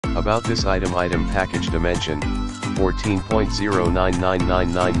About this item package dimension,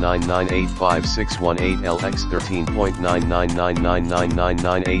 14.099999985618LX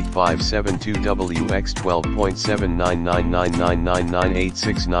 13.9999998572WX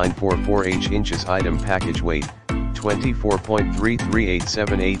 12.799999986944H inches item package weight,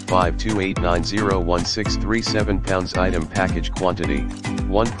 24.33878528901637 pounds item package quantity,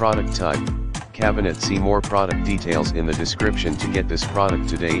 1 product type, cabinet. See more product details in the description to get this product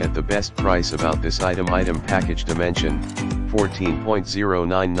today at the best price. About this item package dimension,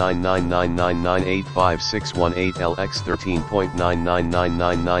 14.099999985618LX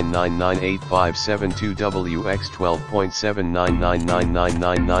 13.9999999857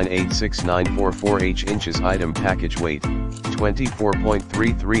 12.799999986944H inches item package weight,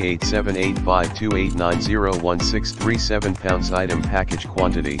 24.33878528901637 pounds item package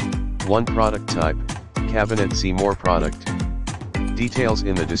quantity, 1 product type, cabinet. See more product details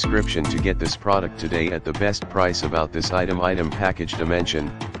in the description to get this product today at the best price. About this item package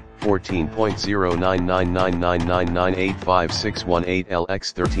dimension,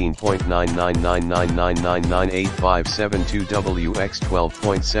 14.099999985618LX 13.9999999857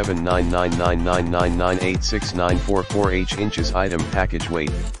 12.799999986944H inches item package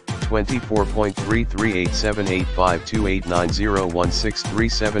weight,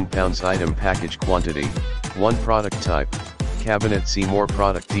 24.33878528901637 pounds item package quantity, 1 product type, cabinet. See more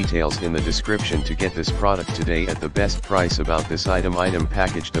product details in the description to get this product today at the best price. About this item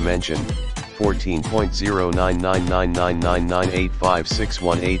package dimension,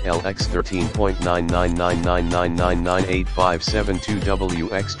 14.099999985618LX 13.9999999857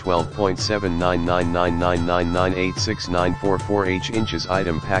 12.799999986944H inches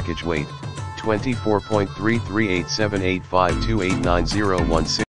item package weight, 24.338785289016